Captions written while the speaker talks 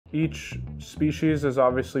Each species is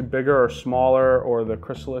obviously bigger or smaller, or the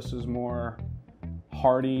chrysalis is more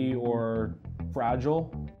hardy or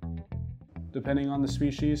fragile, depending on the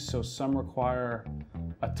species. So some require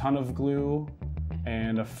a ton of glue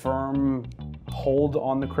and a firm hold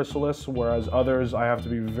on the chrysalis, whereas others I have to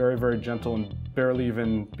be very, very gentle and barely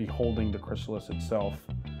even be holding the chrysalis itself.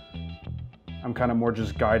 I'm kind of more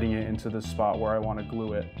just guiding it into the spot where I want to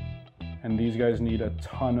glue it. And these guys need a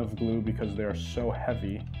ton of glue because they're so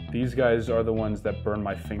heavy. These guys are the ones that burn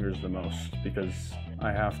my fingers the most because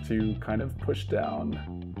I have to kind of push down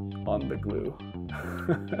on the glue.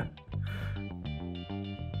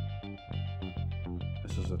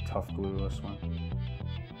 This is a tough glue, this one.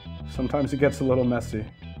 Sometimes it gets a little messy,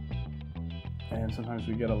 and sometimes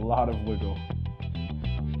we get a lot of wiggle.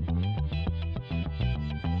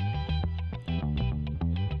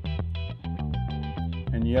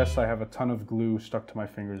 And yes, I have a ton of glue stuck to my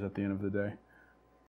fingers at the end of the day.